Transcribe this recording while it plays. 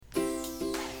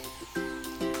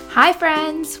Hi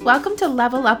friends, welcome to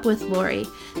Level Up with Lori.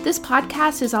 This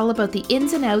podcast is all about the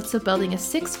ins and outs of building a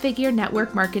six-figure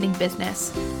network marketing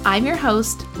business. I'm your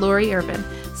host, Lori Irvin,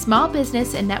 small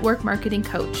business and network marketing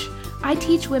coach. I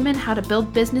teach women how to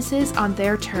build businesses on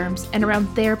their terms and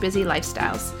around their busy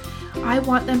lifestyles. I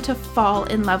want them to fall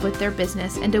in love with their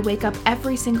business and to wake up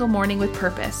every single morning with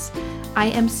purpose. I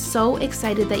am so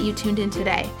excited that you tuned in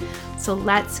today. So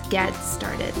let's get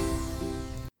started.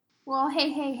 Well,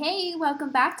 hey,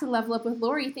 welcome back to Level Up with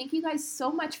Lori. Thank you guys so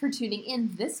much for tuning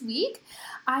in this week.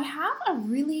 I have a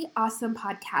really awesome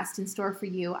podcast in store for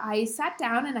you. I sat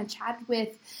down and I chatted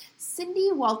with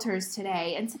Cindy Walters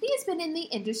today, and Cindy has been in the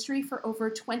industry for over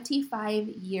 25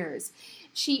 years.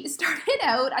 She started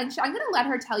out, I'm going to let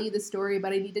her tell you the story,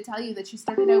 but I need to tell you that she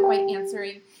started out by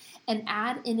answering an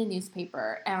ad in a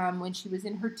newspaper when she was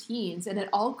in her teens, and it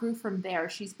all grew from there.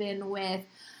 She's been with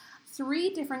 3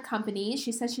 different companies.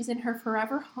 She says she's in her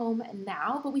forever home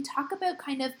now, but we talk about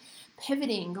kind of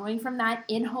pivoting, going from that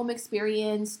in-home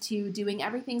experience to doing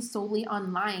everything solely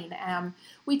online.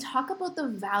 We talk about the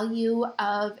value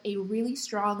of a really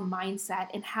strong mindset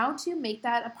and how to make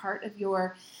that a part of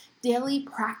your daily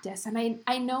practice. And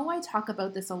I know I talk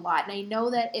about this a lot, and I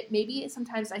know that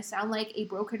sometimes I sound like a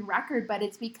broken record, but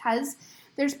it's because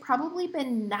there's probably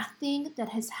been nothing that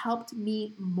has helped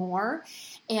me more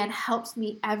and helps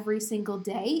me every single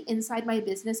day inside my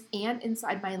business and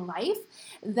inside my life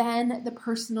than the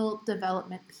personal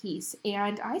development piece.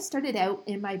 And I started out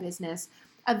in my business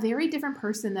a very different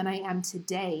person than I am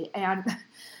today. And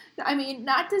I mean,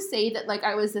 not to say that like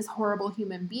I was this horrible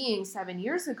human being 7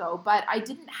 years ago, but I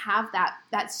didn't have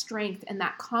that strength and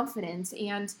that confidence,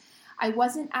 and I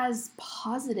wasn't as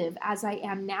positive as I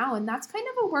am now, and that's kind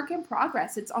of a work in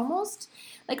progress. It's almost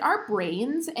like our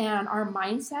brains and our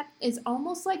mindset is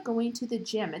almost like going to the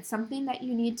gym. It's something that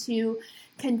you need to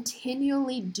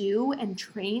continually do and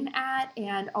train at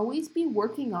and always be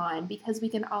working on, because we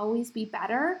can always be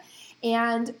better.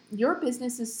 And your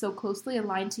business is so closely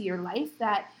aligned to your life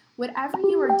that whatever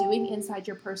you are doing inside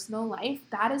your personal life,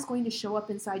 that is going to show up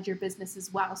inside your business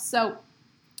as well. So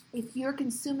if you're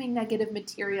consuming negative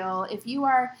material, if you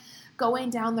are going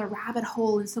down the rabbit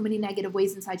hole in so many negative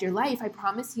ways inside your life, I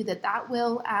promise you that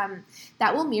will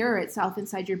mirror itself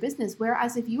inside your business.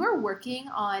 Whereas if you are working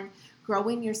on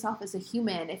growing yourself as a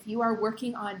human, if you are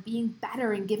working on being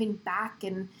better and giving back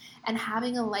and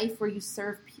having a life where you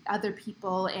serve other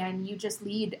people and you just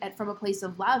lead from a place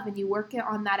of love and you work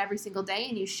on that every single day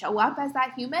and you show up as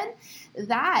that human,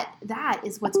 that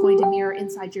is what's going to mirror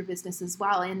inside your business as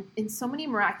well, and in so many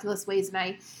miraculous ways.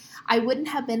 And I wouldn't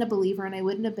have been a believer, and I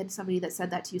wouldn't have been somebody that said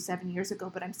that to you 7 years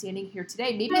ago, but I'm standing here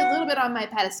today, maybe a little bit on my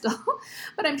pedestal,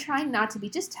 but I'm trying not to be,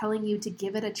 just telling you to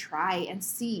give it a try and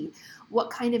see what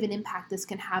kind of an impact this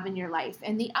can have in your life.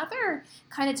 And the other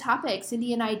kind of topic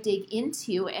Cindy and I dig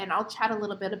into, and I'll chat a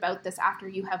little bit about this after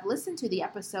you have listened to the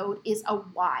episode, is a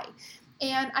why.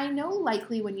 And I know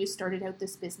likely when you started out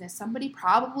this business, somebody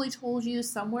probably told you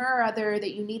somewhere or other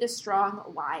that you need a strong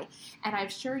why. And I'm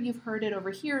sure you've heard it over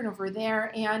here and over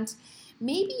there. And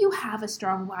maybe you have a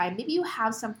strong why. Maybe you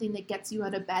have something that gets you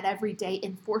out of bed every day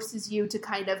and forces you to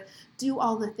kind of do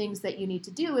all the things that you need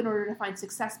to do in order to find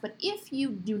success. But if you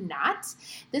do not,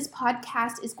 this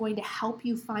podcast is going to help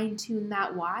you fine tune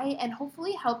that why and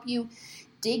hopefully help you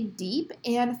dig deep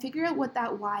and figure out what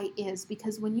that why is.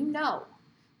 Because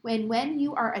when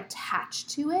you are attached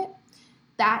to it,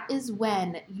 that is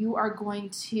when you are going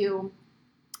to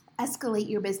escalate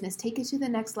your business, take it to the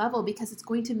next level, because it's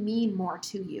going to mean more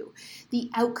to you. The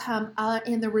outcome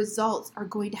and the results are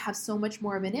going to have so much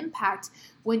more of an impact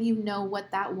when you know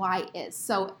what that why is.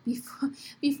 So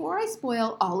before I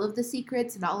spoil all of the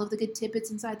secrets and all of the good tidbits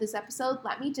inside this episode,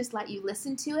 let me just let you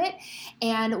listen to it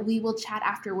and we will chat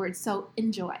afterwards. So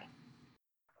enjoy.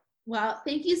 Well,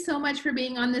 thank you so much for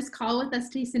being on this call with us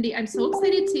today, Cindy. I'm so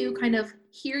excited to kind of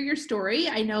hear your story.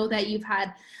 I know that you've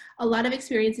had a lot of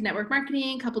experience in network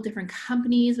marketing, a couple different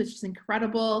companies, which is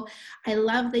incredible. I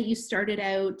love that you started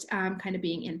out kind of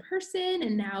being in person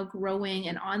and now growing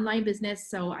an online business.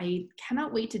 So I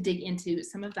cannot wait to dig into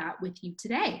some of that with you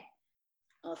today.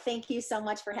 Well, thank you so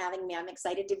much for having me. I'm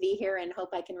excited to be here and hope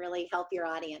I can really help your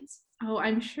audience. Oh,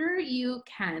 I'm sure you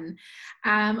can.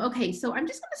 Okay, so I'm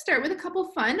just going to start with a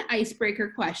couple fun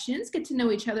icebreaker questions, get to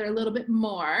know each other a little bit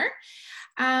more.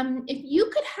 If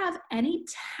you could have any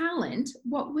talent,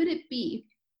 what would it be?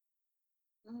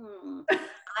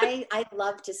 I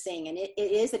love to sing, and it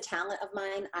is a talent of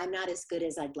mine. I'm not as good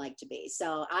as I'd like to be.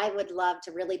 So I would love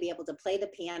to really be able to play the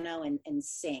piano and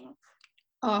sing.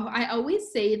 Oh, I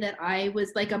always say that I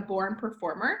was like a born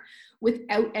performer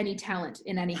without any talent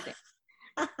in anything.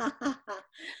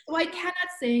 So I cannot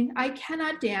sing, I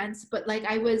cannot dance, but like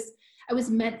I was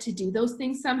meant to do those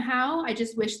things somehow. I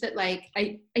just wish that like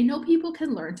I know people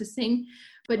can learn to sing,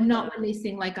 but not when they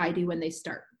sing like I do when they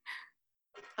start.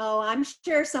 Oh, I'm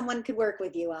sure someone could work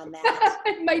with you on that.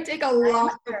 It might take a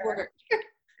lot of work.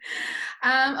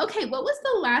 Okay, what was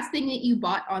the last thing that you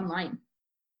bought online?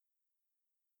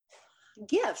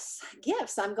 Gifts.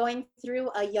 I'm going through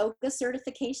a yoga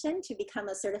certification to become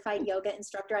a certified yoga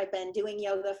instructor. I've been doing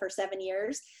yoga for 7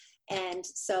 years. And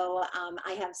so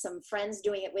I have some friends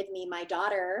doing it with me. My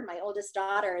oldest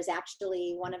daughter is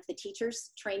actually one of the teachers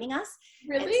training us.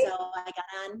 Really? And so I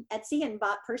got on Etsy and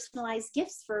bought personalized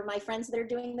gifts for my friends that are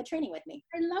doing the training with me.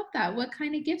 I love that. What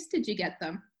kind of gifts did you get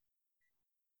them?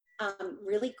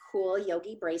 Really cool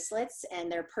yogi bracelets,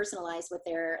 and they're personalized with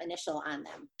their initial on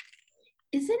them.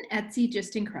 Isn't Etsy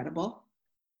just incredible?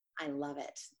 I love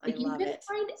it. Like you can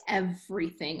find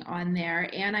everything on there.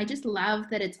 And I just love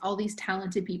that it's all these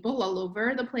talented people all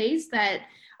over the place that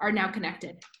are now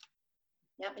connected.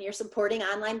 Yep, and you're supporting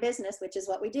online business, which is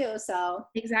what we do. So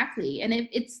exactly. And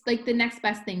it's like the next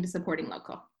best thing to supporting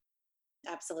local.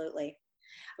 Absolutely.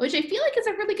 Which I feel like is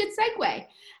a really good segue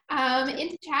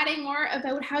into chatting more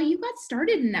about how you got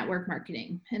started in network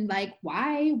marketing and like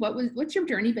why, what's your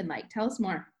journey been like? Tell us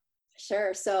more.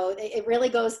 Sure. So it really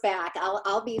goes back.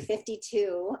 I'll be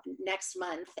 52 next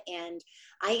month. And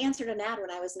I answered an ad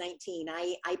when I was 19.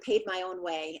 I paid my own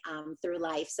way through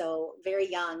life. So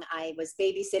very young, I was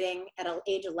babysitting at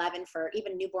age 11 for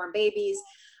even newborn babies,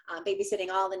 babysitting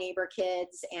all the neighbor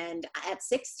kids. And at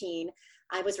 16,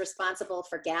 I was responsible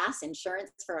for gas,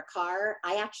 insurance for a car.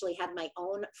 I actually had my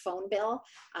own phone bill,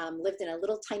 lived in a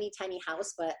little tiny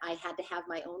house, but I had to have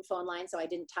my own phone line so I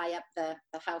didn't tie up the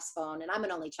house phone. And I'm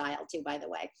an only child too, by the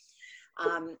way.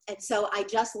 And so I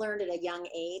just learned at a young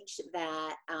age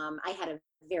that I had a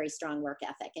very strong work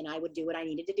ethic, and I would do what I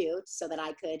needed to do so that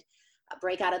I could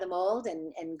break out of the mold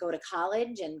and go to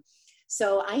college. And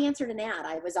so I answered an ad.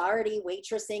 I was already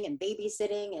waitressing and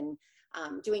babysitting and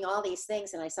doing all these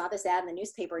things. And I saw this ad in the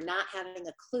newspaper, not having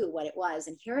a clue what it was.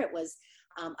 And here it was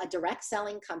a direct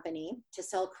selling company to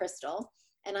sell crystal.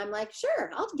 And I'm like,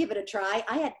 sure, I'll give it a try.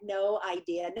 I had no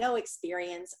idea, no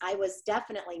experience. I was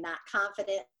definitely not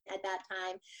confident at that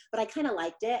time, but I kind of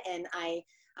liked it. And I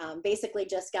basically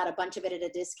just got a bunch of it at a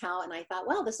discount. And I thought,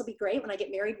 well, this will be great. When I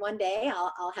get married one day,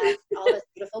 I'll have all this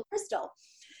beautiful crystal.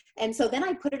 And so then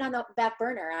I put it on the back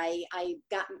burner. I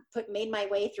made my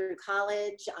way through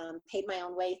college, paid my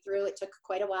own way through. It took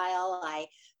quite a while. I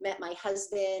met my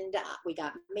husband. We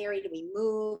got married. We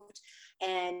moved,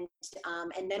 and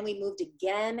then we moved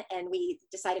again. And we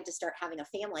decided to start having a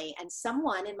family. And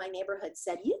someone in my neighborhood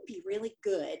said, "You'd be really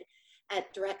good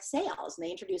at direct sales." And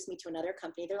they introduced me to another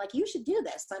company. They're like, "You should do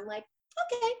this." I'm like,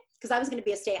 okay, because I was going to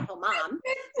be a stay-at-home mom.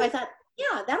 So I thought,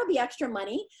 yeah, that'll be extra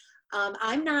money.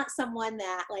 I'm not someone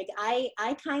that like,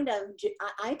 I kind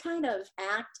of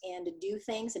act and do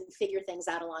things and figure things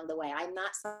out along the way. I'm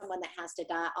not someone that has to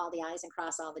dot all the I's and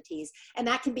cross all the T's. And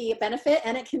that can be a benefit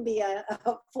and it can be a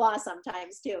flaw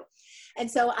sometimes too.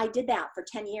 And so I did that for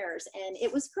 10 years and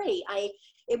it was great.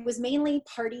 It was mainly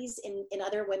parties in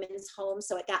other women's homes.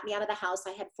 So it got me out of the house.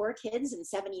 I had 4 kids in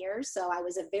 7 years. So I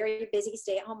was a very busy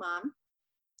stay-at-home mom.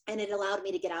 And it allowed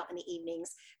me to get out in the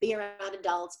evenings, be around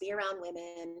adults, be around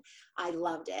women. I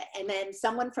loved it. And then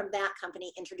someone from that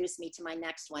company introduced me to my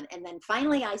next one. And then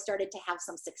finally, I started to have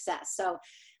some success. So,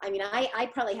 I mean, I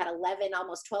probably had 11,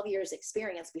 almost 12 years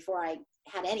experience before I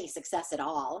had any success at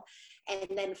all.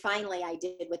 And then finally, I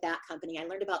did with that company. I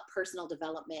learned about personal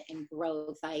development and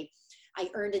growth. I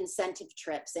earned incentive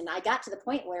trips, and I got to the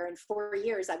point where in 4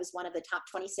 years, I was one of the top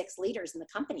 26 leaders in the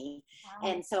company. Wow.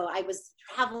 And so I was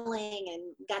traveling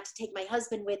and got to take my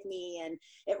husband with me. And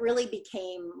it really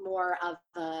became more of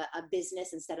a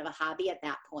business instead of a hobby at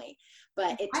that point.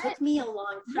 But it took me a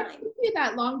long time. What took you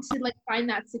that long to like find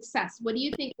that success? What do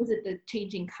you think? Was it the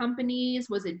changing companies?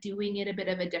 Was it doing it a bit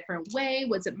of a different way?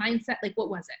 Was it mindset? Like, what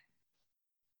was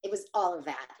it? It was all of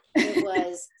that. It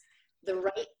was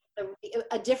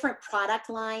a different product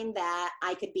line that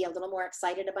I could be a little more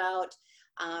excited about.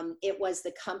 It was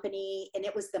the company and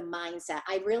it was the mindset.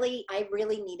 I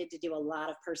really needed to do a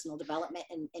lot of personal development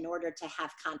in order to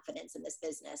have confidence in this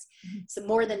business. So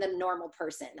more than the normal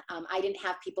person. I didn't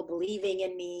have people believing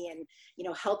in me and,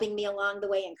 helping me along the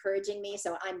way, encouraging me.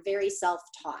 So I'm very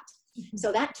self-taught.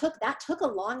 So that took a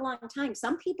long time.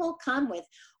 Some people come with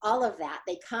all of that.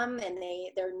 They come and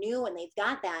they're new and they've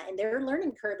got that, and their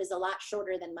learning curve is a lot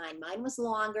shorter than mine. Mine was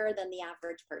longer than the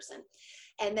average person.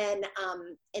 And then,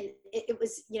 and it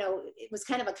was, it was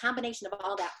kind of a combination of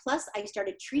all that. Plus I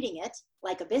started treating it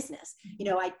like a business.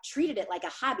 I treated it like a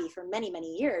hobby for many,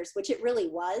 many years, which it really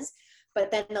was. But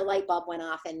then the light bulb went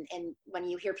off. And when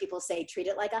you hear people say, treat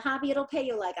it like a hobby, it'll pay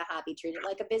you like a hobby. Treat it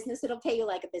like a business, it'll pay you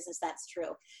like a business. That's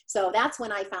true. So that's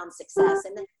when I found success.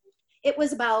 And then it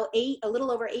was about a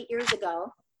little over 8 years ago,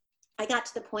 I got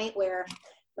to the point where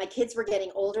my kids were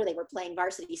getting older. They were playing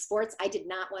varsity sports. I did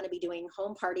not want to be doing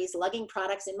home parties, lugging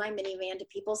products in my minivan to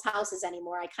people's houses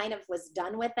anymore. I kind of was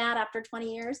done with that after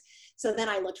 20 years. So then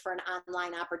I looked for an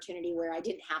online opportunity where I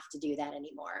didn't have to do that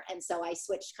anymore. And so I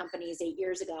switched companies 8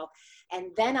 years ago. And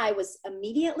then I was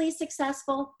immediately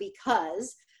successful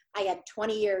because I had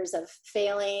 20 years of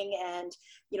failing and,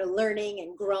 learning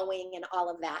and growing and all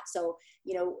of that. So,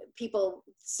 people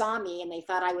saw me and they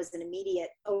thought I was an immediate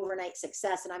overnight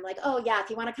success. And I'm like, oh yeah, if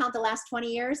you want to count the last 20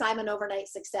 years, I'm an overnight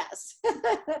success.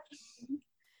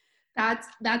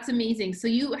 That's amazing. So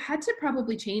you had to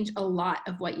probably change a lot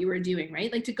of what you were doing,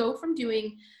 right? Like to go from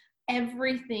doing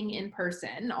everything in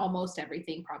person, almost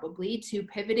everything probably, to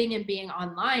pivoting and being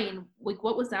online. Like,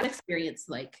 what was that experience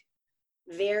like?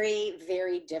 Very,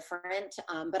 very different.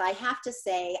 But I have to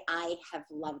say, I have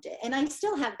loved it. And I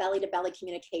still have belly to belly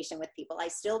communication with people. I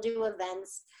still do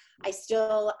events. I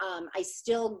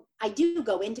do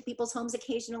go into people's homes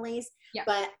occasionally, yeah.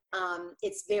 But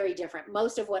it's very different.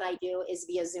 Most of what I do is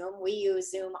via Zoom. We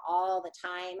use Zoom all the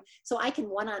time. So I can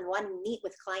one-on-one meet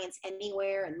with clients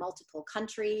anywhere in multiple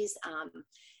countries.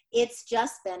 It's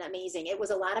just been amazing. It was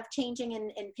a lot of changing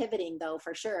and pivoting though,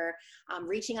 for sure.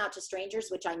 Reaching out to strangers,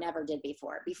 which I never did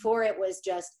before. Before it was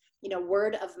just,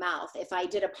 word of mouth. If I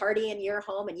did a party in your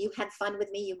home and you had fun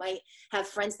with me, you might have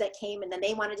friends that came and then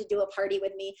they wanted to do a party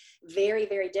with me. Very,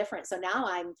 very different. So now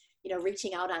I'm,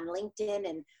 reaching out on LinkedIn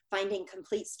and finding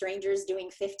complete strangers, doing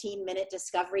 15-minute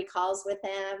discovery calls with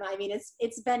them. I mean,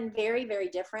 it's been very, very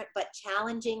different, but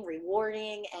challenging,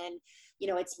 rewarding, and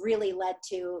it's really led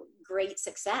to great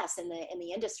success in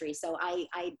the industry. So I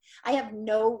have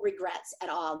no regrets at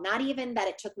all. Not even that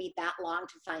it took me that long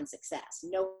to find success.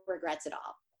 No regrets at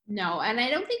all. No, and I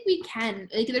don't think we can.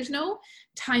 Like, there's no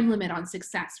time limit on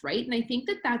success, right? And I think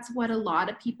that that's what a lot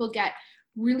of people get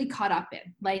really caught up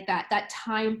in, like that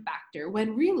time factor,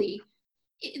 when really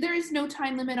there is no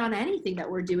time limit on anything that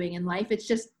we're doing in life. It's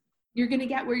just, you're going to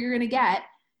get where you're going to get,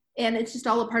 and it's just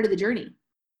all a part of the journey.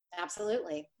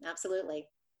 Absolutely. Absolutely.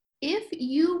 If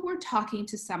you were talking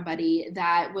to somebody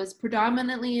that was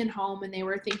predominantly in home and they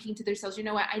were thinking to themselves, you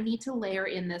know what, I need to layer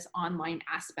in this online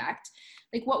aspect,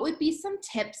 like what would be some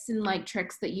tips and like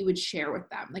tricks that you would share with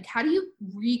them? Like, how do you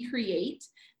recreate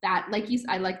that? Like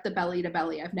I like the belly to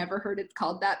belly. I've never heard it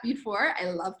called that before. I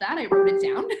love that. I wrote it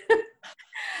down.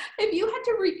 If you had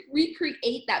to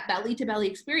recreate that belly to belly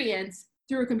experience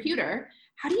through a computer,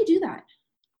 how do you do that?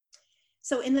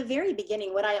 So in the very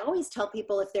beginning, what I always tell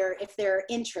people, if they're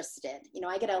interested,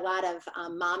 I get a lot of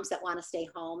moms that want to stay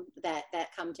home that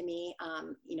come to me.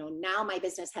 Now my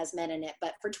business has men in it,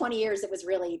 but for 20 years, it was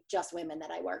really just women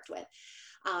that I worked with.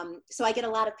 So I get a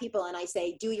lot of people and I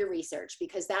say, do your research,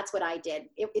 because that's what I did.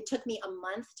 It took me a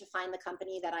month to find the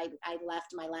company that I left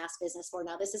my last business for.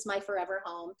 Now this is my forever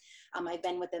home. I've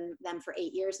been with them for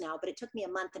 8 years now, but it took me a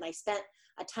month and I spent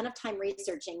a ton of time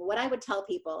researching. What I would tell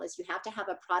people is you have to have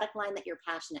a product line that you're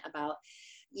passionate about.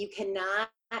 You cannot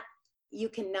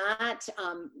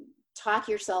talk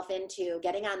yourself into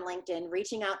getting on LinkedIn,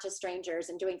 reaching out to strangers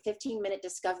and doing 15-minute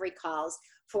discovery calls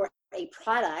for a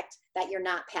product that you're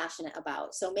not passionate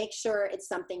about. So make sure it's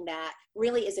something that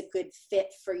really is a good fit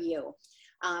for you.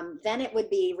 Then it would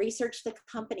be research the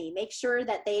company, make sure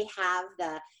that they have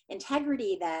the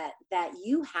integrity that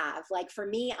you have. Like for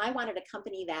me, I wanted a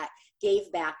company that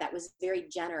gave back, that was very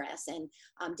generous and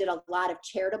did a lot of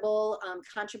charitable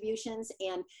contributions.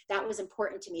 And that was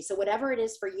important to me. So whatever it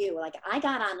is for you, like I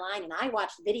got online and I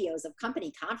watched videos of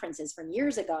company conferences from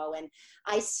years ago and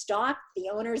I stalked the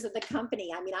owners of the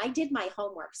company. I mean, I did my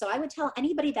homework. So I would tell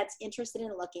anybody that's interested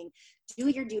in looking, do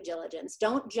your due diligence.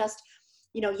 Don't just,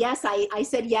 yes, I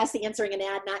said yes, answering an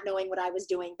ad, not knowing what I was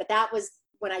doing, but that was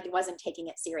when I wasn't taking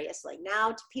it seriously.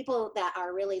 Now to people that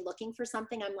are really looking for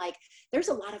something, I'm like, there's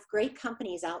a lot of great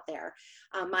companies out there.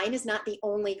 Mine is not the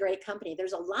only great company.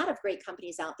 There's a lot of great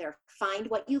companies out there. Find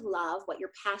what you love, what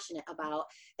you're passionate about,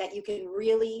 that you can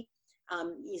really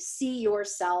you see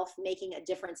yourself making a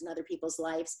difference in other people's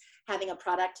lives. Having a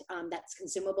product that's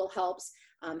consumable helps.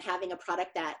 Having a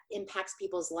product that impacts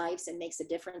people's lives and makes a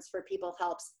difference for people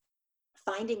helps.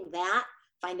 Finding that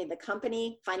finding the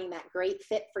company, finding that great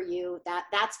fit for you,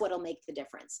 that's what'll make the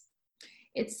difference.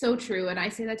 It's so true. And I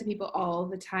say that to people all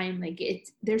the time. Like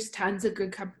there's tons of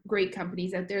great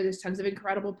companies out there. There's tons of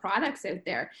incredible products out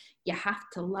there. You have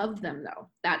to love them though.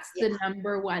 That's the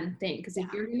number one thing. Because if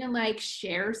you're going to like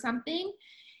share something,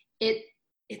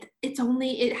 it's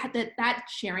only that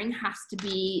sharing has to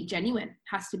be genuine,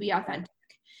 has to be authentic.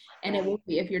 And it won't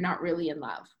be if you're not really in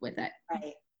love with it.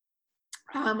 Right.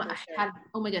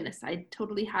 Oh my goodness, I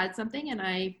totally had something and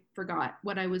I forgot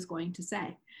what I was going to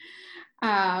say.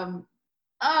 I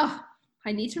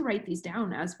need to write these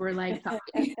down as we're like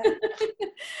talking.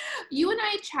 You and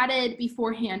I chatted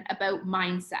beforehand about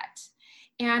mindset.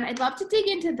 And I'd love to dig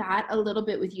into that a little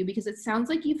bit with you because it sounds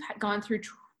like you've gone through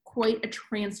quite a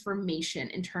transformation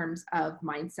in terms of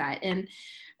mindset. And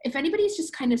if anybody's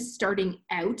just kind of starting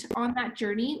out on that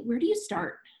journey, where do you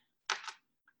start?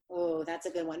 Oh, that's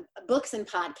a good one. Books and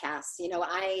podcasts. You know,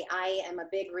 I am a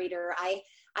big reader. I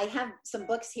have some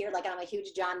books here, like I'm a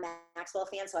huge John Maxwell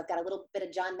fan, so I've got a little bit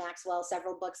of John Maxwell,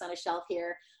 several books on a shelf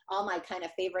here, all my kind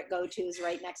of favorite go-tos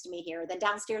right next to me here. Then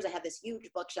downstairs, I have this huge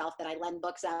bookshelf that I lend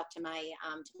books out to my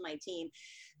team.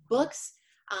 Books,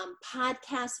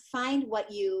 podcasts, find what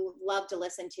you love to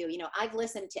listen to. You know, I've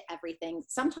listened to everything.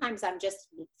 Sometimes I'm just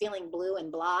feeling blue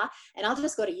and blah, and I'll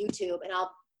just go to YouTube and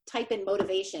I'll type in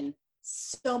motivation.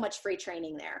 So much free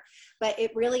training there, but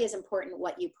it really is important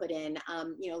what you put in.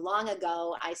 You know, long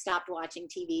ago, I stopped watching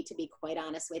TV, to be quite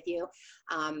honest with you.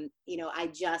 You know,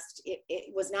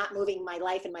 it was not moving my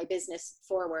life and my business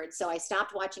forward. So I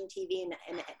stopped watching TV, and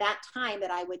at that time that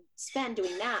I would spend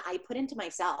doing that, I put into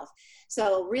myself.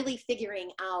 So really figuring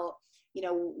out, you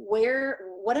know,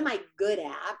 what am I good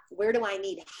at? Where do I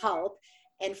need help?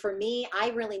 And for me, I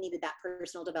really needed that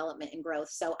personal development and growth.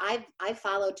 So I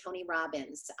followed Tony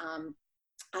Robbins.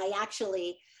 I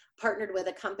actually partnered with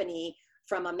a company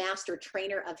from a master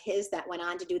trainer of his that went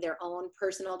on to do their own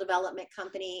personal development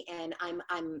company. And I'm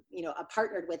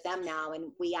partnered with them now.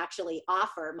 And we actually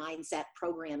offer mindset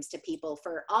programs to people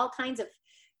for all kinds of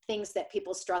things that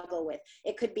people struggle with.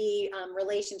 It could be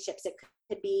relationships. It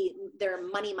could be their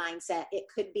money mindset. It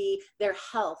could be their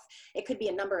health. It could be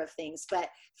a number of things, but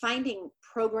finding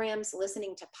programs,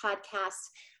 listening to podcasts,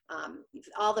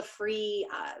 all the free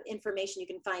information you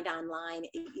can find online,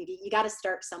 you got to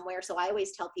start somewhere. So I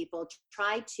always tell people,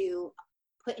 try to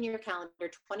put in your calendar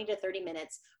 20 to 30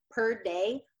 minutes per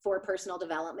day for personal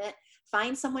development.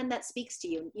 Find someone that speaks to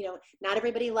you. You know, not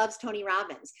everybody loves Tony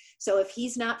Robbins. So if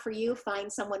he's not for you,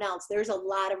 find someone else. There's a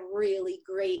lot of really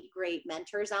great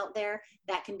mentors out there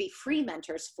that can be free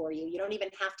mentors for you. You don't even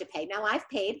have to pay. Now I've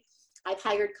paid, I've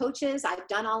hired coaches, I've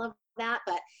done all of that.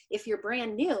 But if you're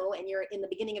brand new and you're in the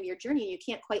beginning of your journey and you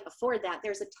can't quite afford that,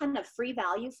 there's a ton of free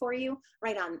value for you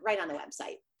right on the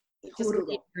website.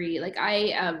 Totally agree. Like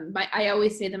I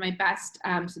always say that my best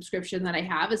subscription that I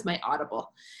have is my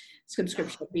Audible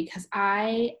subscription, because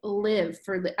I like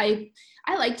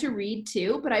to read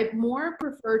too, but I more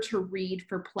prefer to read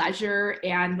for pleasure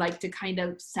and like to kind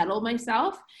of settle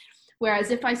myself.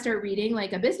 Whereas if I start reading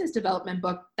like a business development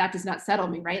book, that does not settle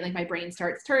me, right? Like my brain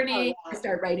starts turning, I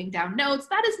start writing down notes.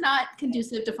 That is not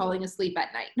conducive to falling asleep at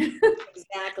night.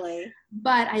 Exactly.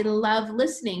 But I love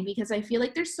listening because I feel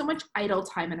like there's so much idle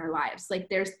time in our lives. Like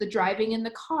there's the driving in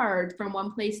the car from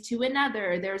one place to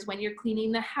another. There's when you're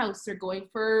cleaning the house or going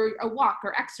for a walk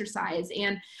or exercise.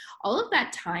 And all of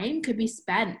that time could be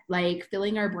spent like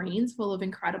filling our brains full of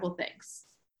incredible things.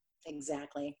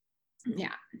 Exactly.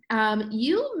 Yeah.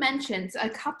 You mentioned a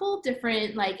couple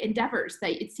different like endeavors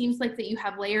that it seems like that you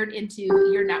have layered into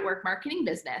your network marketing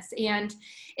business. And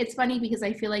it's funny because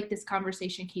I feel like this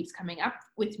conversation keeps coming up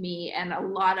with me and a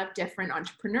lot of different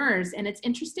entrepreneurs. And it's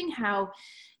interesting how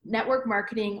network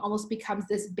marketing almost becomes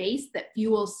this base that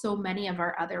fuels so many of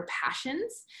our other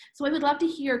passions. So I would love to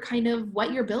hear kind of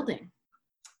what you're building.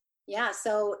 Yeah.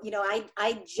 So, you know,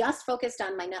 I just focused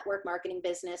on my network marketing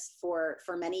business for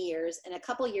many years. And a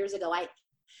couple of years ago,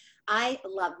 I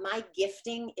love, my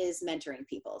gifting is mentoring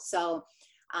people. So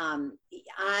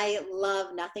I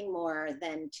love nothing more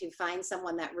than to find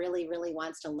someone that really, really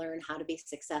wants to learn how to be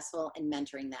successful and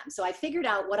mentoring them. So I figured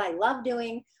out what I love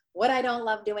doing, what I don't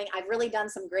love doing. I've really done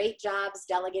some great jobs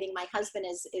delegating. My husband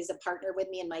is a partner with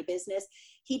me in my business.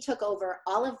 He took over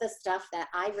all of the stuff that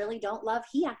I really don't love.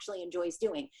 He actually enjoys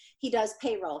doing. He does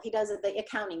payroll. He does the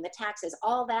accounting, the taxes,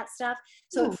 all that stuff.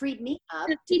 So It freed me up.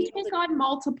 Does he take on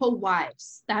multiple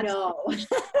wives? No.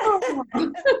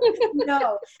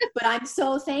 No, but I'm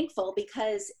so thankful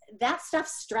because that stuff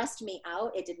stressed me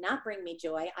out. It did not bring me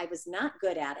joy. I was not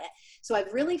good at it. So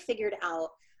I've really figured out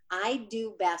I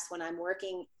do best when I'm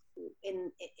working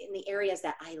in the areas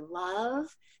that I love,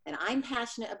 that I'm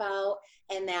passionate about,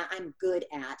 and that I'm good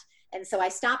at. And so I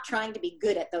stopped trying to be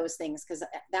good at those things because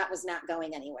that was not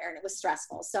going anywhere and it was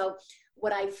stressful. So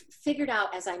what I've figured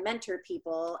out as I mentor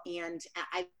people, and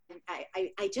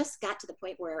I just got to the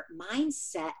point where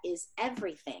mindset is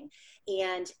everything.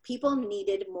 And people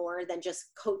needed more than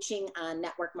just coaching on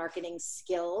network marketing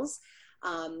skills.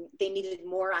 They needed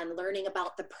more on learning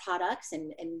about the products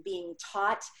and being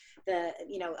taught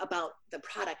about the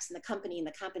products and the company and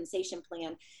the compensation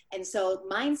plan. And so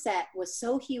mindset was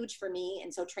so huge for me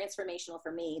and so transformational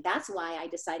for me. That's why I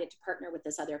decided to partner with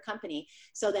this other company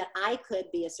so that I could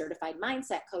be a certified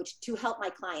mindset coach to help my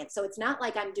clients. So it's not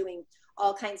like I'm doing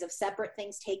all kinds of separate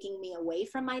things taking me away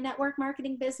from my network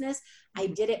marketing business. I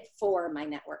did it for my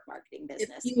network marketing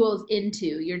business. It fuels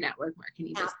into your network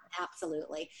marketing business.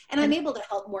 Absolutely. And I'm able to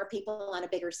help more people on a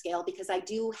bigger scale because I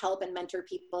do help and mentor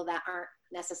people that aren't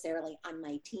necessarily on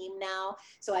my team now.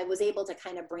 So I was able to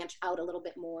kind of branch out a little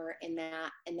bit more in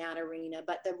that arena.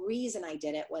 But the reason I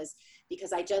did it was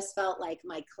because I just felt like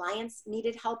my clients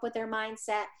needed help with their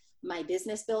mindset. My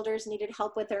business builders needed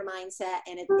help with their mindset.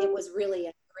 And it was really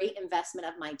a great investment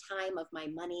of my time, of my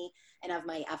money, and of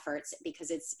my efforts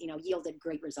because it's, yielded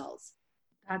great results.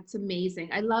 That's amazing.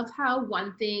 I love how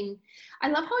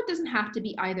it doesn't have to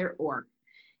be either or.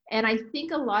 And I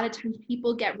think a lot of times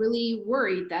people get really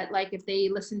worried that like if they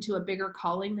listen to a bigger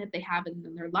calling that they have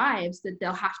in their lives, that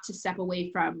they'll have to step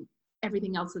away from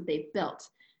everything else that they've built.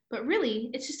 But really,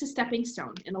 it's just a stepping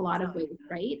stone in a lot of ways,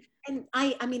 right? And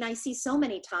I see so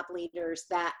many top leaders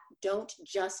that don't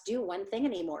just do one thing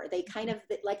anymore. They kind of,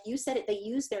 like you said it, they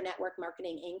use their network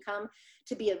marketing income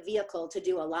to be a vehicle to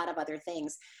do a lot of other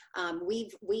things.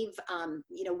 We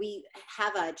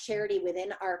have a charity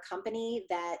within our company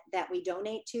that we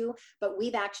donate to, but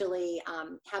we've actually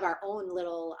have our own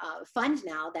little fund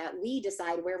now that we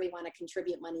decide where we want to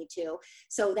contribute money to.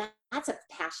 So that's a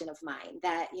passion of mine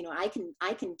that,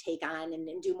 I can take on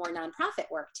and do more nonprofit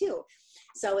work too.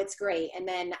 So it's great. And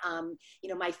then,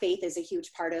 my faith is a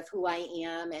huge part of who I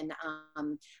am. And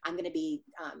I'm going to be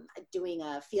doing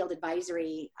a field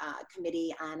advisory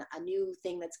committee on a new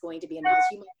thing that's going to be announced.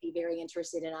 You might be very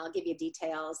interested in. I'll give you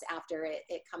details after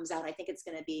it comes out. I think it's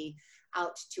going to be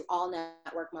out to all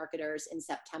network marketers in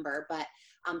September, but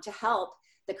to help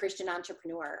the Christian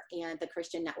entrepreneur and the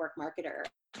Christian network marketer.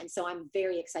 And so I'm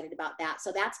very excited about that.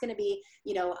 So that's going to be,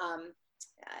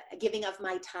 giving of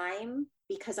my time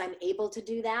because I'm able to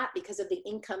do that because of the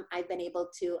income I've been able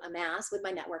to amass with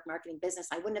my network marketing business.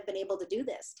 I wouldn't have been able to do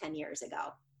this 10 years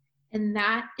ago. And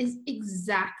that is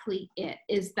exactly it,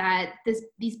 is that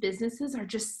these businesses are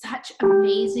just such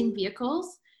amazing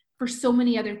vehicles for so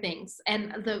many other things.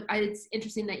 And it's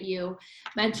interesting that you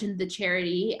mentioned the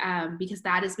charity because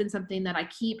that has been something that I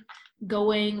keep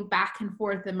going back and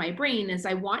forth in my brain is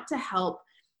I want to help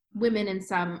women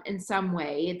in some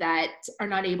way that are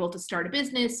not able to start a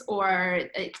business, or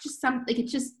it's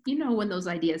just when those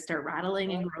ideas start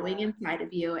rattling and growing inside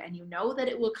of you and that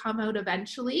it will come out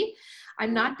eventually.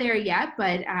 I'm not there yet,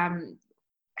 but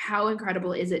how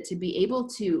incredible is it to be able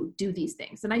to do these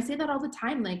things? And I say that all the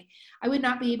time, like I would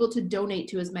not be able to donate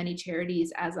to as many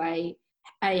charities as I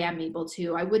am able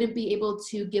to. I wouldn't be able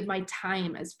to give my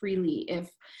time as freely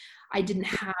if I didn't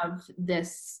have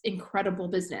this incredible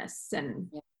business. And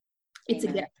it's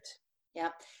Amen. A gift. Yeah.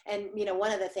 And,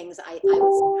 one of the things I'm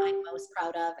most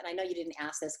proud of, and I know you didn't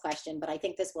ask this question, but I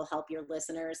think this will help your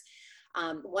listeners.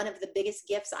 One of the biggest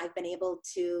gifts I've been able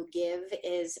to give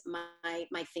is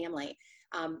my family.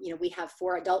 We have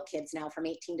 4 adult kids now from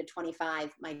 18 to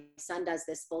 25. My son does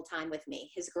this full time with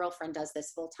me. His girlfriend does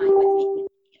this full time with me,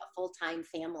 a full-time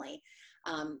family.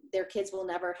 Their kids will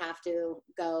never have to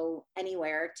go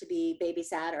anywhere to be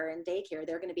babysat or in daycare.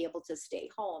 They're going to be able to stay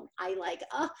home.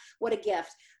 What a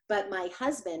gift. But my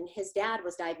husband, his dad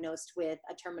was diagnosed with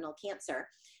a terminal cancer.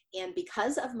 And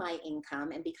because of my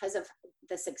income and because of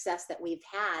the success that we've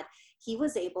had, he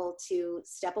was able to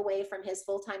step away from his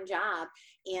full-time job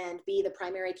and be the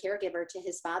primary caregiver to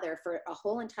his father for a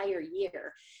whole entire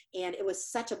year. And it was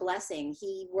such a blessing.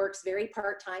 He works very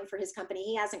part-time for his company.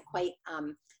 He hasn't quite,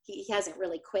 he hasn't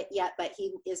really quit yet, but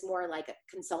he is more like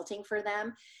consulting for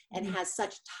them and has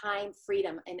such time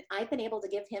freedom. And I've been able to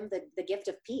give him the gift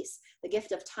of peace, the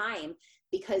gift of time,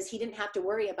 because he didn't have to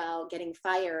worry about getting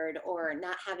fired or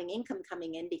not having income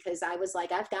coming in, because I was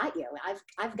like, I've got you,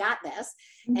 I've got this.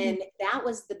 Mm-hmm. And that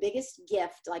was the biggest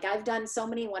gift. Like I've done so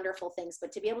many wonderful things,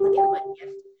 but to be able to give my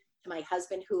gift to my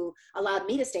husband, who allowed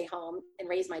me to stay home and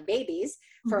raise my babies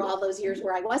for all those years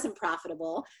where I wasn't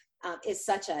profitable, it's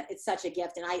such a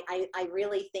gift. And I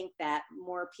really think that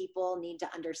more people need to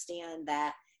understand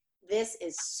that this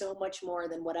is so much more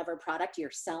than whatever product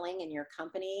you're selling in your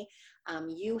company.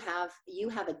 You have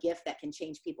a gift that can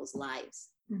change people's lives.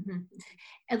 Mm-hmm.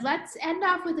 And let's end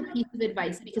off with a piece of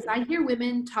advice, because I hear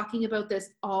women talking about this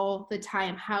all the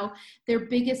time, how their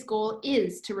biggest goal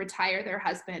is to retire their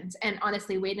husbands. And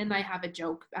honestly, Wade and I have a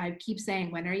joke. I keep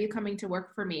saying, when are you coming to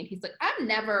work for me? And he's like, I'm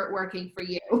never working for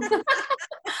you. I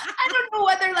don't know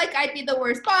whether like I'd be the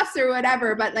worst boss or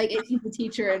whatever, but like he's a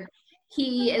teacher, and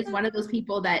he is one of those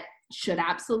people that should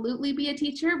absolutely be a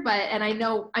teacher. And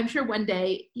I'm sure one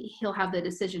day he'll have the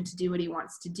decision to do what he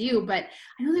wants to do. But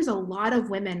I know there's a lot of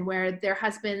women where their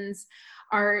husbands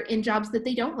are in jobs that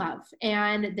they don't love,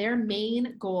 and their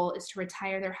main goal is to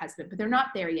retire their husband, but they're not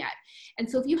there yet. And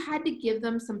so if you had to give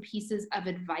them some pieces of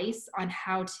advice on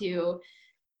how to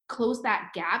close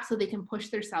that gap so they can push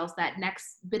themselves that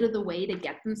next bit of the way to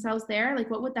get themselves there, like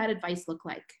what would that advice look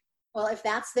like? Well, if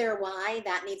that's their why,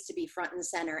 that needs to be front and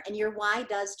center. And your why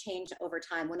does change over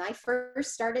time. When I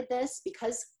first started this,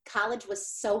 because college was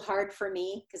so hard for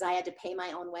me because I had to pay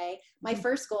my own way, my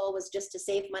first goal was just to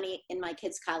save money in my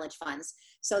kids' college funds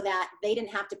so that they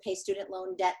didn't have to pay student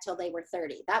loan debt till they were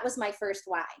 30. That was my first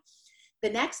why. The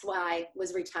next why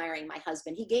was retiring my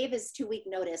husband. He gave his 2-week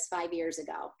notice 5 years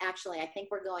ago. Actually, I think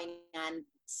we're going on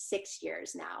 6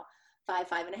 years now.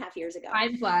 5.5 years ago.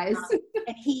 Time flies.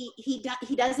 And he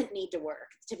doesn't need to work,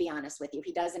 to be honest with you.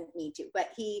 He doesn't need to,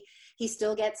 but he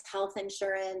still gets health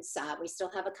insurance. We still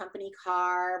have a company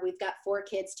car. We've got 4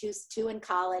 kids, two in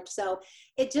college. So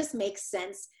it just makes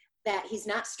sense that he's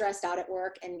not stressed out at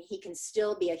work, and he can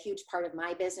still be a huge part of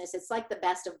my business. It's like the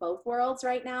best of both worlds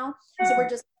right now. So we're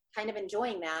just kind of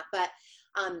enjoying that. But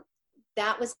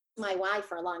that was my why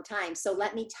for a long time. So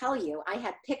let me tell you, I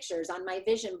had pictures on my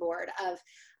vision board of,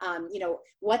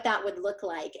 what that would look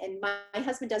like. And my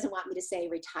husband doesn't want me to say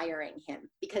retiring him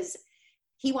because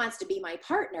he wants to be my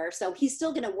partner. So he's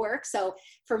still going to work. So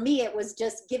for me, it was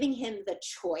just giving him the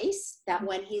choice that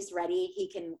when he's ready, he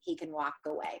can walk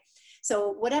away.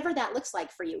 So whatever that looks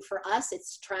like for you, for us,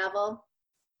 it's travel.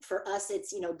 For us,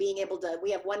 it's, being able to, we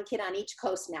have 1 kid on each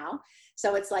coast now.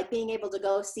 So it's like being able to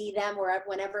go see them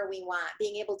whenever we want,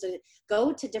 being able to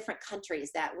go to different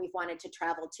countries that we've wanted to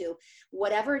travel to,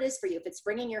 whatever it is for you. If it's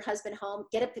bringing your husband home,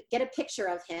 get a picture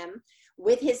of him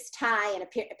with his tie and a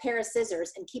pair of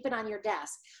scissors and keep it on your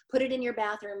desk. Put it in your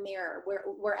bathroom mirror,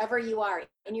 wherever you are,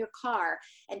 in your car,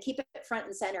 and keep it front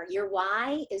and center. Your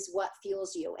why is what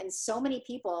fuels you. And so many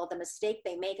people, the mistake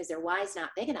they make is their why is not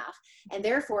big enough. And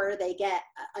therefore they get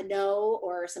a no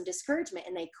or some discouragement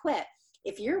and they quit.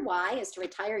 If your why is to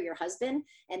retire your husband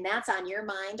and that's on your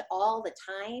mind all the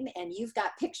time, and you've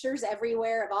got pictures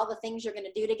everywhere of all the things you're going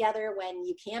to do together when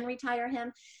you can retire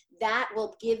him, that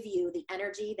will give you the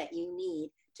energy that you need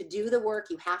to do the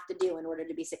work you have to do in order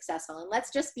to be successful. And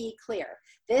let's just be clear.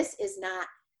 This is not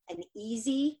an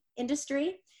easy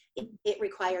industry. It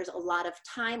requires a lot of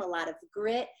time, a lot of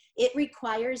grit. It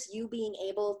requires you being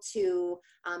able to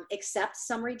accept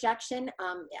some rejection.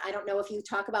 I don't know if you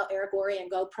talk about Eric Worre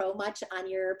and GoPro much on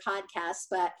your podcast,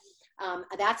 but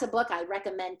that's a book I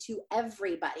recommend to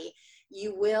everybody.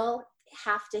 You will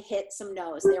have to hit some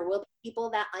no's. There will be people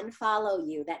that unfollow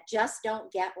you, that just don't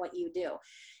get what you do.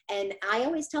 And I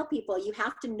always tell people, you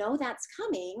have to know that's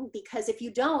coming, because if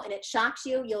you don't and it shocks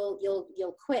you,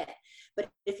 you'll quit. But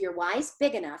if your why is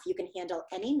big enough, you can handle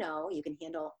any no, you can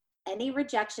handle any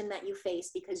rejection that you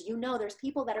face, because there's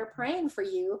people that are praying for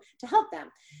you to help them.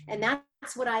 And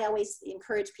that's what I always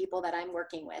encourage people that I'm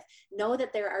working with. Know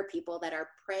that there are people that are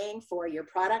praying for your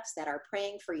products, that are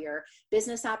praying for your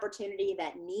business opportunity,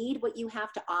 that need what you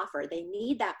have to offer. They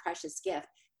need that precious gift.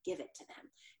 Give it to them.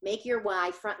 Make your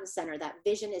why front and center. That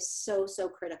vision is so, so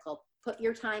critical. Put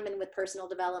your time in with personal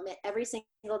development every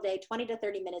single day, 20 to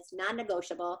 30 minutes,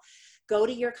 non-negotiable. Go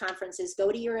to your conferences,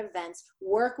 go to your events,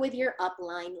 work with your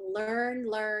upline, learn,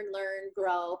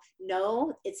 grow.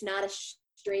 No, it's not a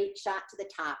straight shot to the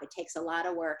top. It takes a lot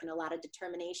of work and a lot of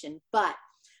determination, but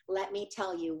let me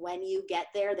tell you, when you get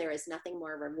there, there is nothing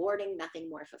more rewarding, nothing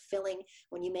more fulfilling.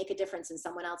 When you make a difference in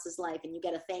someone else's life and you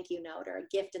get a thank you note or a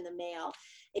gift in the mail,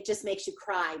 it just makes you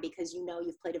cry, because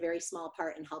you've played a very small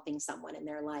part in helping someone in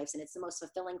their lives. And it's the most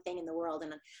fulfilling thing in the world.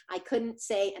 And I couldn't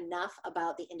say enough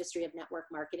about the industry of network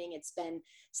marketing. It's been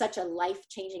such a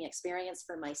life-changing experience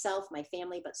for myself, my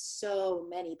family, but so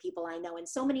many people I know in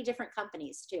so many different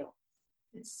companies too.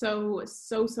 It's so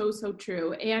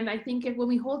true. And I think when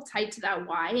we hold tight to that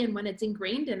why, and when it's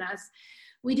ingrained in us,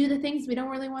 we do the things we don't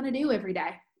really want to do every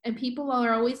day. And people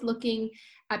are always looking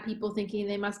at people thinking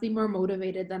they must be more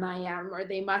motivated than I am, or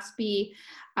they must be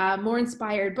more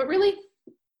inspired. But really,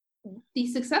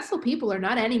 these successful people are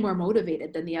not any more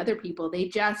motivated than the other people. They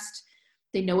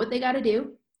know what they got to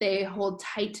do. They hold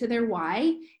tight to their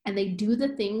why, and they do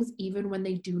the things even when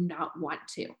they do not want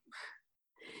to.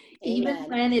 Even Amen.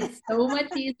 when it's so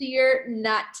much easier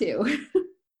not to.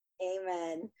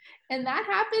 Amen. And that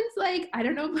happens like, I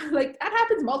don't know, like that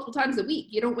happens multiple times a week.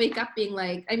 You don't wake up being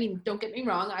like, I mean, don't get me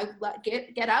wrong. I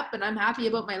get up and I'm happy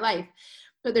about my life.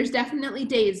 But there's definitely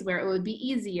days where it would be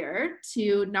easier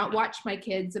to not watch my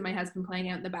kids and my husband playing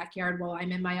out in the backyard while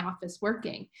I'm in my office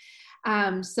working.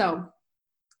 So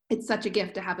it's such a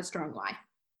gift to have a strong why.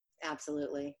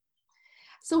 Absolutely.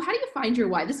 So how do you find your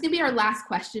why? This is going to be our last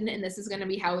question, and this is going to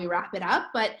be how we wrap it up.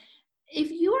 But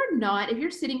if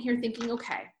you're sitting here thinking,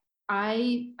 okay,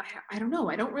 I don't know,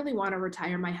 I don't really want to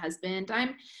retire my husband.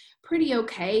 I'm pretty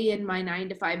okay in my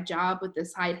 9-to-5 job with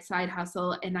this side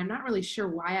hustle, and I'm not really sure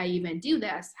why I even do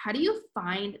this. How do you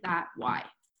find that why?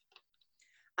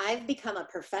 I've become a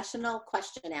professional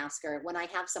question asker when I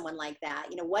have someone like that.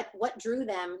 You know, what drew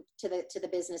them to the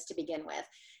business to begin with?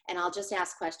 And I'll just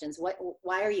ask questions.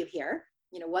 Why are you here?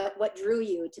 You know, what drew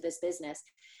you to this business?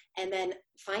 And then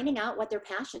finding out what they're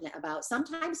passionate about.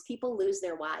 Sometimes people lose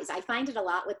their whys. I find it a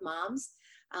lot with moms.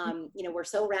 You know, we're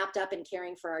so wrapped up in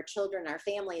caring for our children, our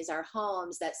families, our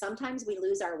homes, that sometimes we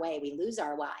lose our way, we lose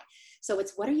our why. So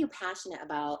it's, what are you passionate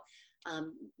about?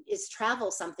 Is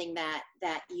travel something that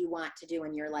you want to do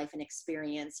in your life and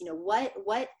experience? You know,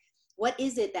 what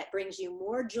is it that brings you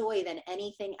more joy than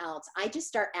anything else? I just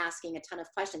start asking a ton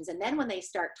of questions. And then when they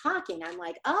start talking, I'm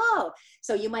like, oh,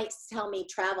 so you might tell me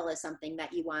travel is something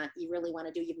that you really want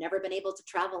to do. You've never been able to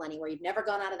travel anywhere. You've never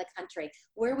gone out of the country.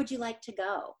 Where would you like to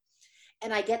go?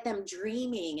 And I get them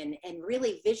dreaming and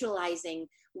really visualizing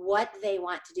what they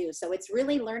want to do. So it's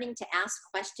really learning to ask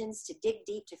questions, to dig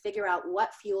deep, to figure out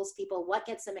what fuels people, what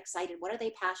gets them excited, what are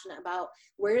they passionate about,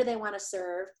 where do they want to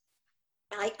serve?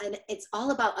 And it's all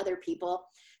about other people.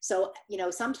 So, you know,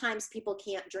 sometimes people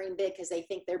can't dream big because they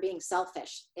think they're being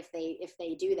selfish if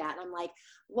they do that. And I'm like,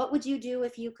 what would you do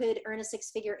if you could earn a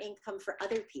 6-figure income for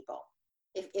other people?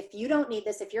 If you don't need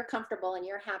this, if you're comfortable and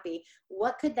you're happy,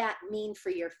 what could that mean for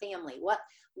your family?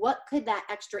 What could that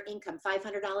extra income,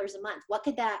 $500 a month, what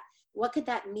could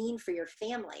that mean for your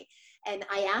family? And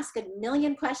I ask a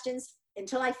million questions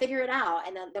until I figure it out.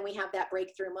 And then we have that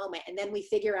breakthrough moment. And then we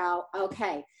figure out,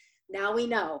 okay, now we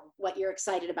know what you're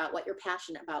excited about, what you're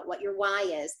passionate about, what your why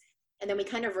is. And then we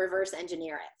kind of reverse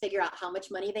engineer it, figure out how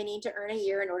much money they need to earn a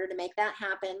year in order to make that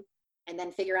happen. And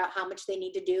then figure out how much they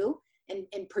need to do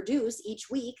and produce each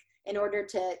week in order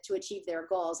to achieve their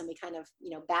goals. And we kind of, you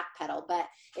know, backpedal, but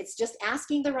it's just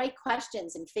asking the right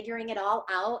questions and figuring it all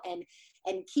out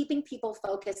and keeping people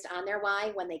focused on their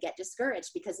why when they get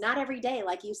discouraged, because not every day,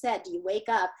 like you said, do you wake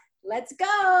up, let's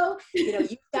go. You know,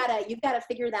 you've gotta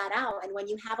figure that out. And when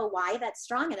you have a why that's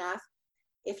strong enough,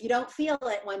 if you don't feel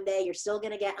it one day, you're still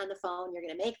going to get on the phone. You're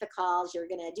going to make the calls. You're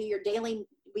going to do your daily,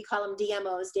 we call them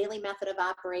DMOs, daily method of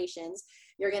operations.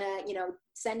 You're going to, you know,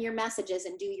 send your messages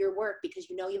and do your work because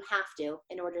you know you have to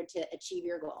in order to achieve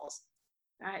your goals.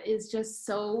 That is just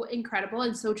so incredible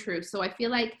and so true. So I feel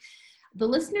like the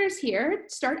listeners here,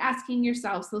 start asking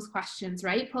yourselves those questions,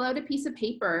 right? Pull out a piece of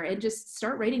paper and just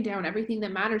start writing down everything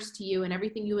that matters to you and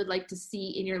everything you would like to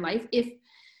see in your life.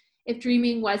 If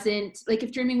dreaming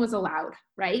was allowed,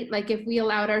 right? Like if we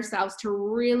allowed ourselves to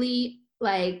really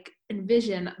like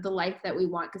envision the life that we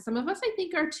want, because some of us, I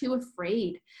think, are too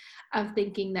afraid of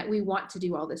thinking that we want to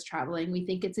do all this traveling. We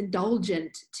think it's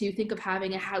indulgent to think of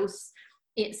having a house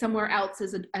somewhere else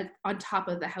as on top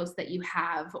of the house that you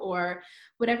have or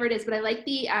whatever it is. But I like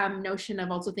the notion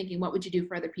of also thinking, what would you do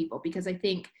for other people? Because I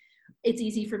think it's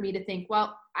easy for me to think,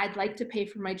 well, I'd like to pay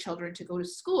for my children to go to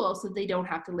school so they don't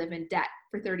have to live in debt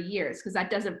for 30 years, because that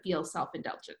doesn't feel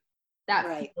self-indulgent. That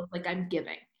feels like I'm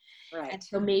giving. Right. And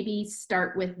so maybe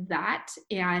start with that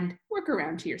and work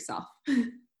around to yourself.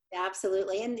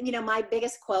 Absolutely. And, you know, my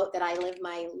biggest quote that I live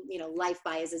my, you know, life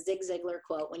by is a Zig Ziglar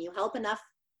quote. When you help enough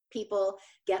people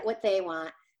get what they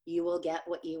want, you will get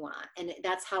what you want. And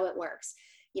that's how it works.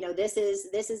 You know, this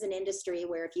is an industry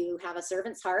where if you have a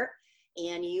servant's heart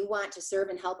and you want to serve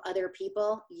and help other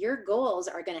people, your goals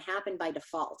are going to happen by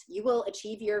default. You will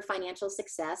achieve your financial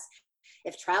success.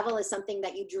 If travel is something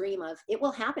that you dream of, it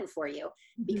will happen for you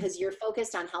because you're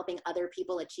focused on helping other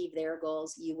people achieve their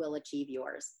goals. You will achieve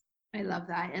yours. I love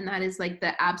that. And that is like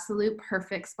the absolute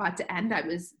perfect spot to end. I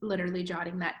was literally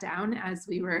jotting that down as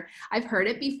I've heard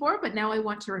it before, but now I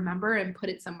want to remember and put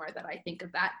it somewhere that I think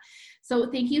of that.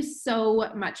 So thank you so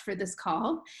much for this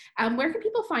call. Where can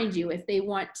people find you if they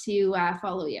want to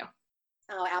follow you?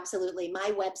 Oh, absolutely.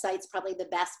 My website's probably the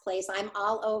best place. I'm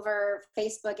all over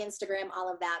Facebook, Instagram, all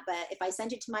of that. But if I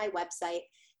send you to my website,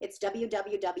 It's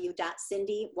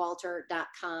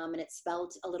www.cindywalter.com, and it's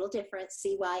spelled a little different,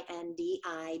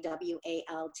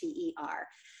 CYNDIWALTER.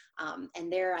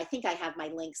 And there, I think I have my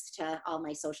links to all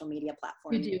my social media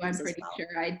platforms. You do, I'm pretty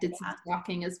sure. I did some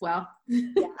stalking as well.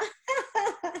 Yeah.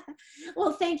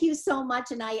 Well, thank you so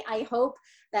much. And I hope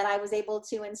that I was able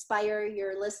to inspire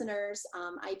your listeners.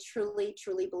 I truly,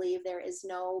 truly believe there is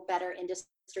no better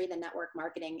industry than network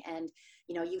marketing. And,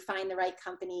 you know, you find the right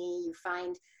company, you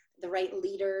find the right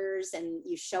leaders, and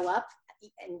you show up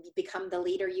and you become the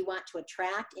leader you want to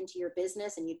attract into your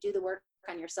business, and you do the work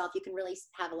on yourself, you can really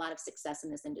have a lot of success in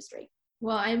this industry.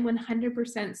 Well, I'm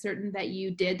 100% certain that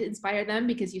you did inspire them,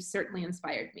 because you certainly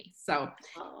inspired me. So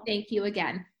Thank you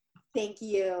again. Thank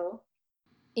you.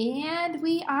 And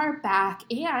we are back,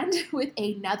 and with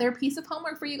another piece of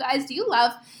homework for you guys. Do you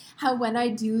love how when I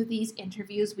do these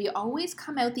interviews, we always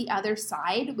come out the other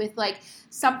side with like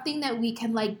something that we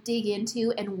can like dig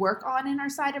into and work on in our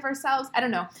side of ourselves? I don't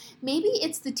know. Maybe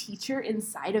it's the teacher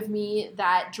inside of me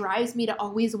that drives me to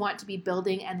always want to be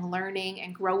building and learning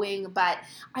and growing, but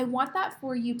I want that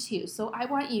for you too. So I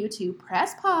want you to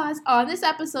press pause on this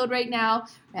episode right now.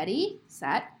 Ready,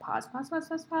 set, pause.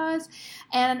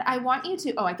 And I want you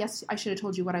to, I guess I should have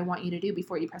told you what I want you to do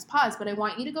before you press pause, but I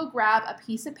want you to go grab a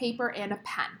piece of paper and a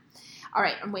pen. All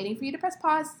right, I'm waiting for you to press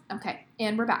pause. Okay,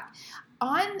 and we're back.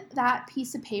 On that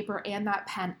piece of paper and that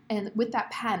pen, and with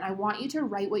that pen, I want you to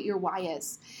write what your why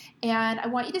is. And I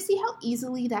want you to see how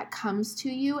easily that comes to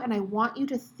you, and I want you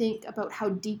to think about how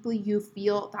deeply you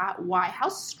feel that why. How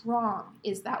strong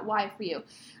is that why for you?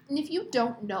 And if you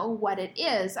don't know what it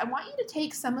is, I want you to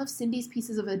take some of Cindy's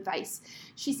pieces of advice.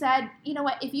 She said, you know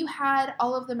what, if you had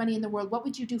all of the money in the world, what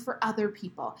would you do for other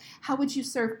people? How would you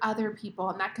serve other people?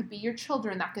 And that could be your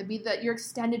children. That could be your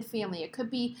extended family. It could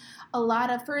be a lot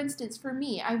of, for instance, for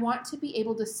me, I want to be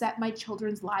able to set my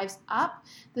children's lives up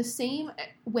the same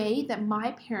way that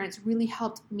my parents really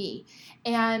helped me.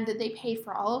 And they paid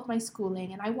for all of my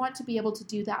schooling. And I want to be able to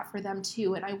do that for them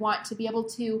too. And I want to be able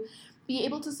to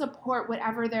support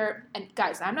whatever and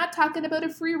guys, I'm not talking about a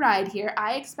free ride here.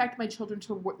 I expect my children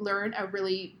to learn a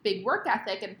really big work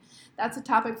ethic, and that's a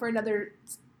topic for another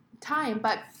time.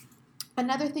 But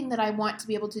another thing that I want to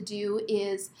be able to do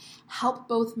is help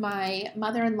both my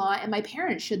mother-in-law and my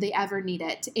parents should they ever need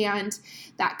it. And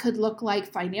that could look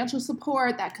like financial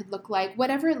support. That could look like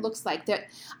whatever it looks like. That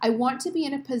I want to be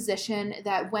in a position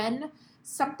that when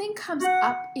something comes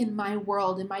up in my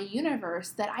world, in my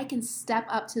universe, that I can step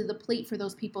up to the plate for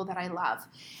those people that I love.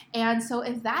 And so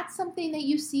if that's something that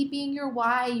you see being your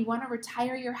why, you want to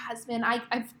retire your husband, I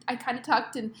kind of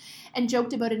talked and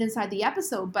joked about it inside the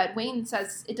episode, but Wayne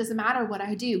says it doesn't matter what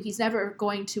I do. He's never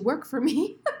going to work for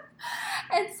me.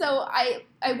 And so I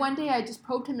one day I just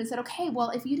probed him and said, okay, well,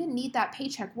 if you didn't need that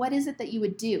paycheck, what is it that you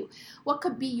would do? What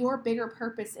could be your bigger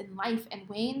purpose in life? And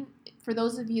Wayne, for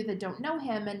those of you that don't know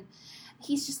him, and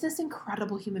he's just this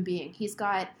incredible human being. He's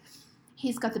got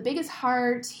the biggest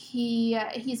heart.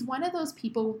 He's one of those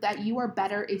people that you are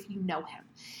better if you know him.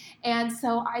 And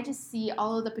so I just see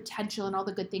all of the potential and all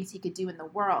the good things he could do in the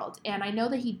world. And I know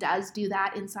that he does do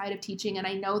that inside of teaching. And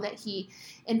I know that he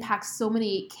impacts so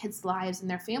many kids' lives and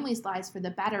their families' lives for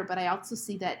the better. But I also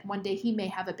see that one day he may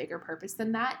have a bigger purpose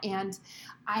than that. And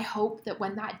I hope that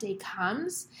when that day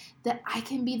comes, that I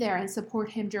can be there and support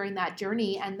him during that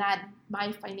journey, and that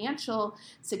my financial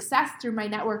success through my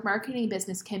network marketing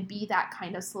business can be that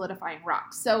kind of solidifying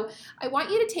rock. So I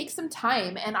want you to take some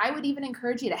time, and I would even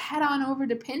encourage you to head on over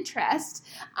to Pinterest.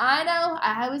 I know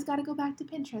I always got to go back to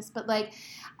Pinterest, but like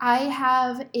I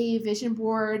have a vision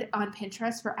board on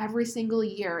Pinterest for every single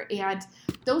year, and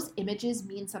those images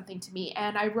mean something to me.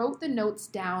 And I wrote the notes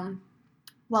down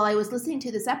while I was listening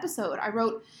to this episode. I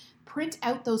wrote, print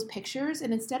out those pictures,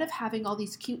 and instead of having all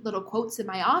these cute little quotes in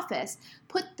my office,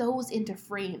 put those into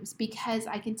frames, because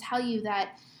I can tell you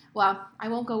that, well, I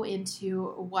won't go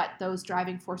into what those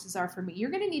driving forces are for me. You're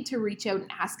going to need to reach out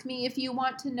and ask me if you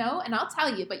want to know, and I'll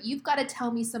tell you, but you've got to tell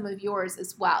me some of yours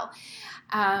as well.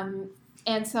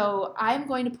 And so I'm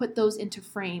going to put those into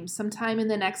frames sometime in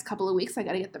the next couple of weeks. I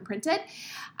got to get them printed.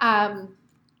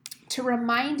 To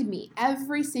remind me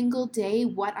every single day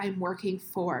what I'm working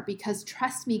for. Because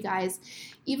trust me, guys,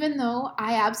 even though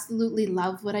I absolutely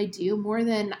love what I do more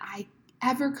than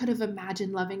ever could have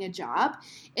imagined loving a job,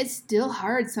 it's still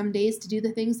hard some days to do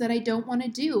the things that I don't want to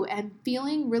do, and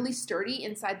feeling really sturdy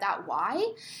inside that why.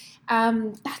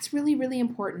 That's really, really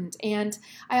important. And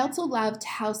I also loved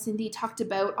how Cindy talked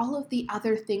about all of the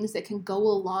other things that can go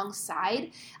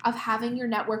alongside of having your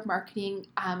network marketing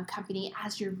company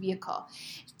as your vehicle.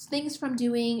 Things from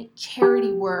doing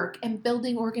charity work and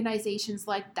building organizations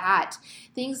like that.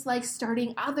 Things like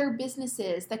starting other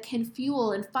businesses that can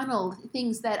fuel and funnel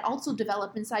things that also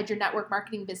develop inside your network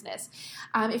marketing business.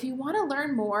 If you want to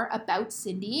learn more about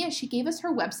Cindy, she gave us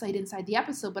her website inside the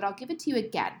episode, but I'll give it to you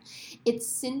again. It's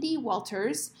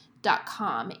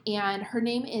cindywalters.com, and her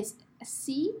name is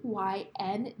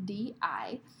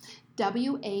CYNDIWALTERS.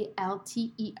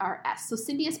 So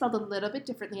Cindy is spelled a little bit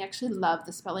differently. I actually love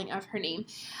the spelling of her name.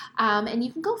 And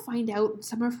you can go find out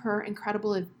some of her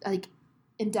incredible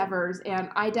endeavors. And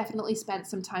I definitely spent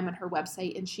some time on her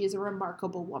website, and she is a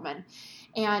remarkable woman.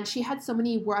 And she had so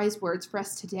many wise words for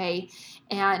us today.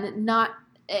 And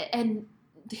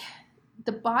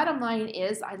the bottom line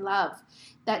is, I love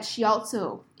that she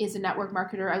also is a network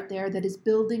marketer out there that is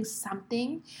building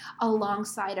something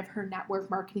alongside of her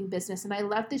network marketing business. And I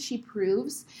love that she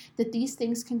proves that these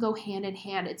things can go hand in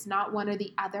hand. It's not one or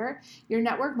the other. Your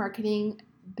network marketing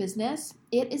business,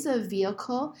 it is a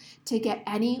vehicle to get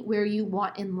anywhere you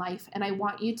want in life. And I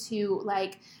want you to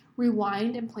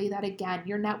rewind and play that again.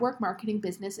 Your network marketing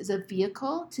business is a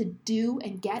vehicle to do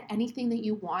and get anything that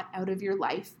you want out of your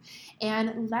life.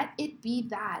 And let it be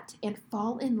that, and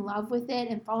fall in love with it,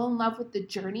 and fall in love with the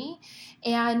journey,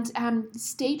 and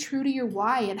stay true to your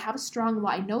why, and have a strong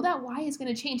why. Know that why is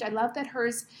going to change. I love that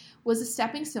hers was a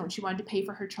stepping stone. She wanted to pay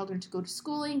for her children to go to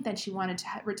schooling. Then she wanted to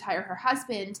retire her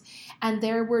husband. And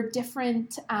there were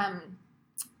different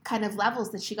kind of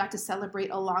levels that she got to celebrate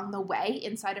along the way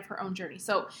inside of her own journey.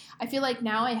 So I feel like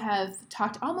now I have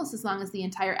talked almost as long as the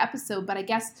entire episode, but I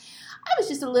guess I was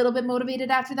just a little bit motivated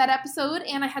after that episode,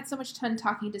 and I had so much fun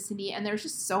talking to Cindy, and there's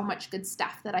just so much good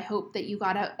stuff that I hope that you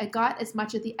got out. I got as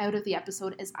much out of the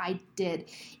episode as I did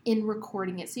in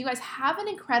recording it. So you guys have an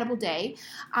incredible day.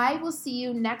 I will see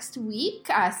you next week.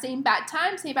 Same bat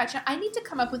time, same bat channel. I need to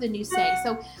come up with a new saying.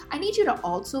 So I need you to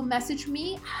also message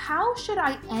me, how should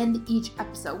I end each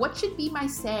episode? What should be my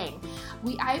saying?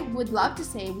 I would love to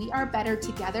say we are better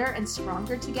together and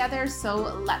stronger together.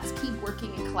 So let's keep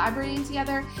working and collaborating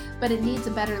together, but it needs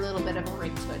a better little bit of a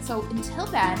ring to it. So until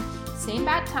then, same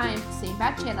bat time, same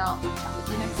bat channel. I'll talk with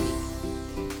you next week.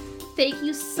 Thank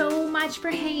you so much for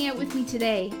hanging out with me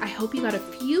today. I hope you got a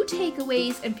few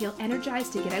takeaways and feel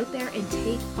energized to get out there and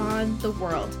take on the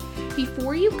world.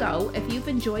 Before you go, if you've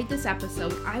enjoyed this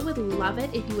episode, I would love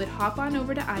it if you would hop on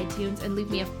over to iTunes and leave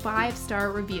me a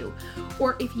 5-star review.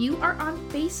 Or if you are on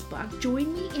Facebook,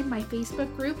 join me in my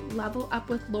Facebook group, Level Up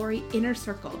with Lori Inner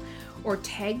Circle. Or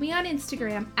tag me on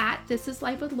Instagram at This Is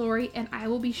Life with Lori, and I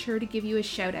will be sure to give you a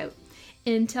shout out.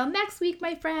 Until next week,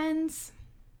 my friends.